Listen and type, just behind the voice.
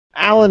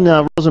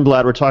Alan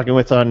Rosenblatt, we're talking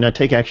with on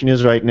Take Action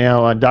News right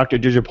now, on Dr.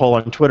 Digipol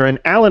on Twitter. And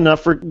Alan,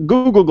 for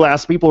Google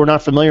Glass, people who are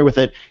not familiar with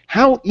it,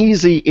 how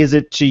easy is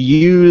it to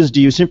use? Do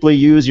you simply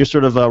use your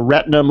sort of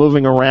retina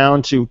moving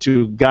around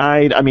to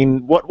guide? I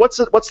mean, what's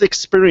the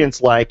experience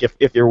like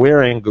if you're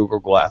wearing Google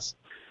Glass?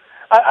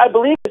 I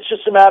believe it's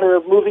just a matter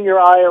of moving your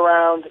eye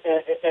around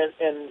and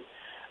it.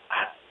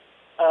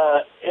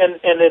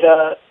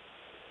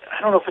 I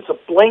don't know if it's a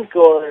blink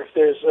or if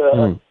there's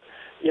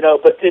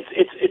but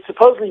it's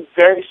supposedly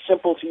very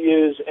simple to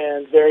use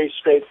and very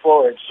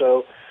straightforward.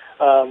 So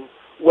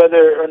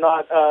whether or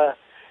not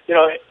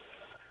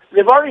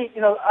they've already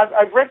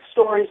I've read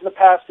stories in the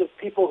past of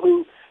people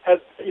who have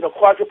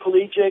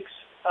quadriplegics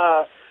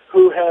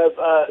who have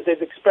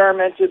they've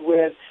experimented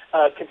with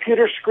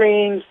computer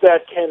screens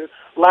that can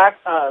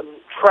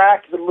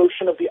track the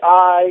motion of the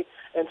eye,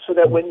 and so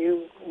that when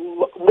you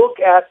look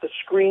at the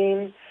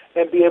screen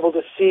and be able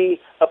to see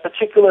a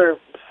particular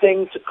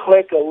thing to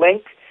click, a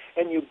link,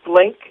 and you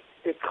blink,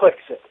 it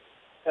clicks it.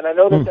 And I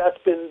know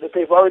that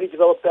they've already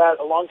developed that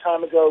a long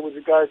time ago with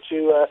regard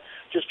to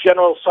just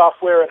general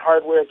software and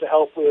hardware to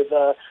help with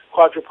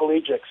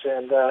quadriplegics,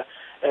 and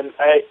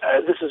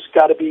this has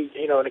got to be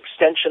an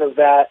extension of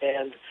that,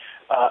 and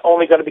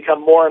only going to become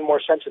more and more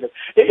sensitive.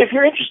 If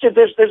you're interested,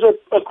 there's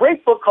a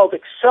great book called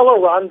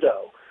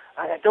Accelerando.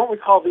 I don't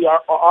recall the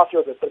author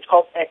of it, but it's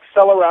called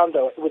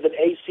Accelerando with an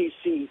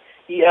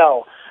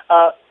ACCEL.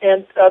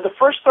 And the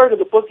first third of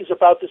the book is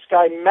about this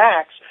guy,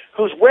 Max,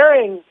 who's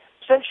wearing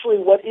essentially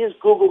what is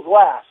Google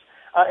Glass.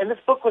 And this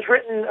book was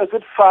written a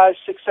good 5,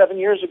 6, 7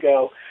 years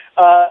ago.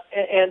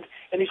 And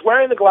he's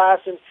wearing the glass,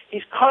 and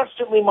he's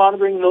constantly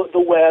monitoring the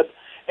web.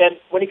 And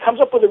when he comes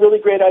up with a really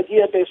great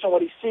idea based on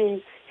what he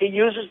sees, he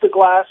uses the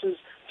glasses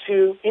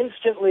to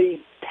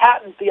instantly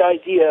patent the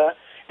idea,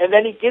 and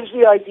then he gives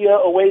the idea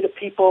away to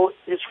people,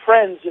 his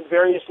friends in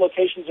various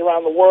locations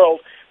around the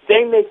world.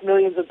 They make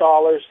millions of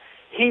dollars.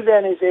 He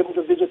then is able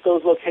to visit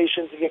those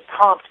locations and get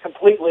comped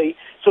completely,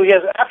 so he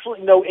has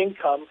absolutely no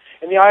income,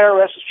 and the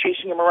IRS is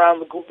chasing him around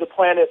the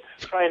planet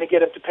trying to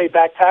get him to pay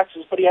back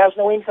taxes, but he has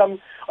no income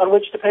on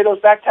which to pay those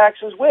back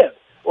taxes with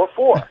or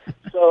for.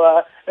 So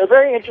a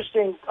very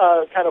interesting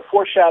kind of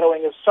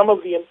foreshadowing of some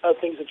of the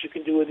things that you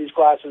can do with these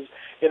glasses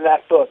in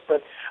that book.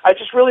 But I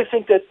just really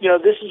think that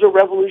this is a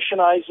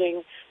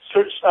revolutionizing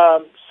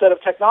set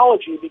of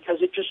technology,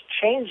 because it just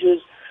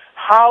changes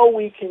how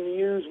we can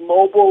use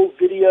mobile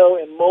video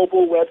and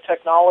mobile web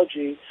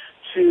technology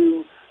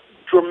to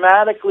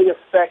dramatically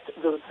affect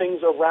the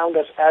things around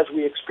us as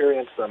we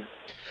experience them.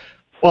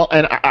 Well,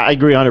 and I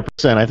agree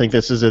 100%. I think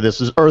this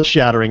is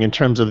earth-shattering in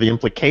terms of the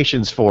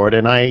implications for it.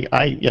 And I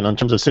in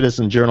terms of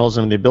citizen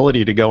journalism, the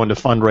ability to go into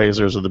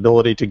fundraisers, or the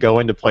ability to go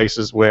into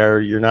places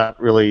where you're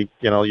not really,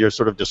 you're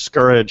sort of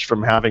discouraged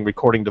from having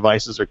recording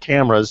devices or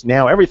cameras.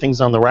 Now everything's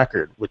on the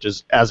record, which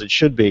is as it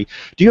should be.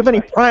 Do you have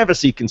any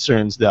privacy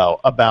concerns, though,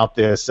 about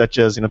this, such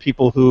as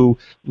people who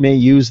may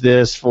use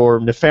this for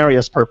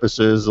nefarious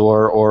purposes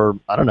or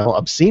I don't know,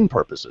 obscene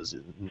purposes,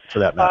 for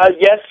that matter?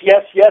 Yes.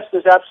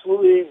 There's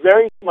absolutely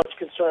very much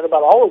concern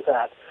about all of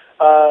that.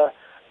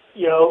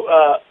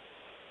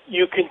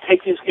 You can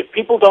take these, if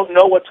people don't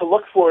know what to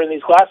look for in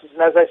these glasses,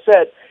 and as I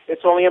said,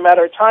 it's only a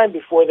matter of time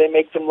before they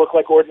make them look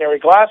like ordinary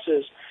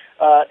glasses.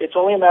 It's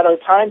only a matter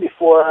of time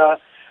before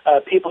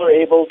people are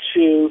able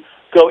to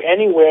go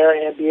anywhere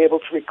and be able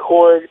to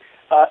record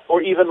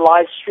or even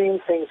live stream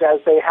things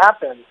as they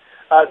happen.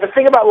 The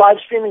thing about live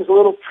streaming is a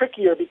little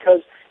trickier,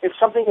 because if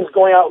something is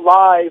going out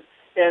live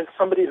and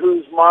somebody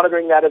who's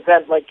monitoring that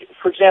event, like,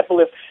 for example,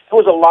 if it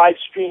was a live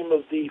stream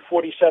of the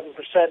 47%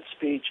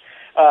 speech,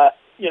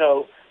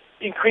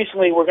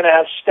 increasingly we're going to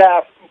have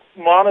staff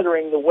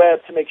monitoring the web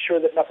to make sure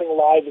that nothing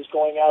live is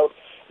going out.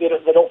 They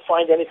don't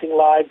find anything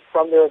live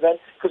from their event,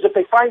 because if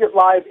they find it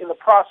live in the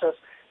process,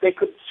 they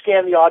could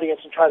scan the audience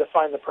and try to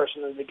find the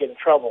person and they get in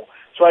trouble.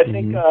 So I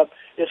think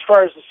as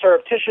far as the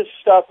surreptitious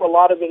stuff, a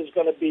lot of it is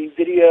going to be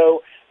video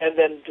and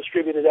then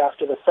distributed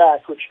after the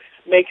fact, which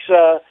makes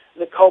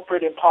the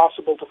culprit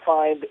impossible to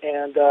find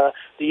and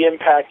the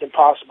impact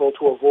impossible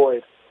to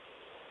avoid.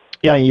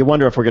 Yeah, you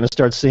wonder if we're going to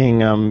start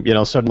seeing,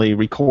 suddenly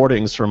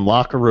recordings from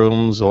locker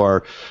rooms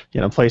or,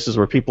 places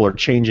where people are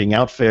changing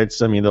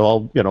outfits. I mean, they're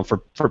all,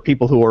 for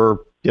people who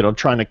are,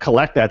 trying to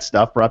collect that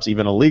stuff, perhaps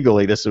even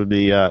illegally, this would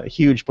be a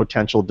huge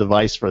potential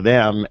device for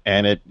them,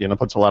 and it,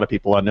 puts a lot of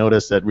people on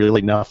notice that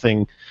really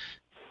nothing.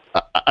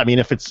 I mean,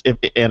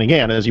 and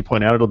again, as you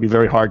point out, it'll be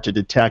very hard to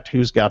detect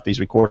who's got these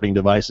recording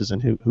devices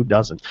and who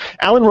doesn't.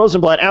 Alan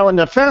Rosenblatt,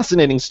 Alan,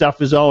 fascinating stuff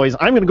as always.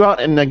 I'm going to go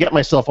out and get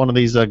myself one of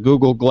these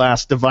Google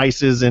Glass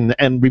devices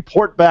and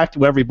report back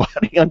to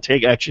everybody on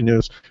Take Action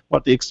News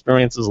what the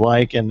experience is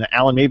like. And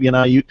Alan, maybe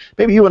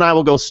you and I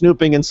will go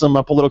snooping in some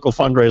political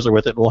fundraiser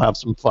with it. We'll have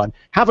some fun.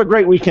 Have a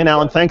great weekend,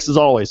 Alan. Thanks as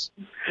always.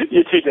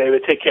 You too,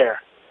 David. Take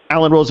care.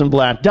 Alan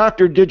Rosenblatt,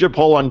 Dr.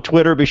 Digipol on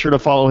Twitter. Be sure to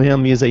follow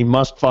him. He is a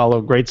must-follow.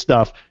 Great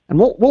stuff. And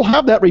we'll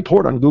have that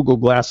report on Google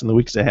Glass in the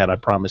weeks ahead, I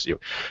promise you.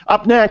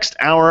 Up next,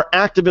 our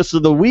Activist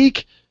of the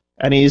Week,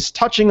 and he's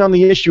touching on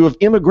the issue of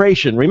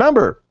immigration.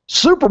 Remember,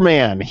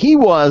 Superman, he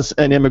was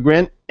an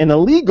immigrant, an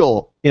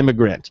illegal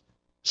immigrant.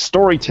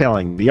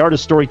 Storytelling, the art of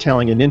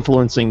storytelling and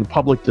influencing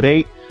public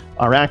debate.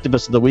 Our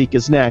Activist of the Week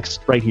is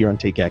next, right here on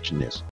Take Action News.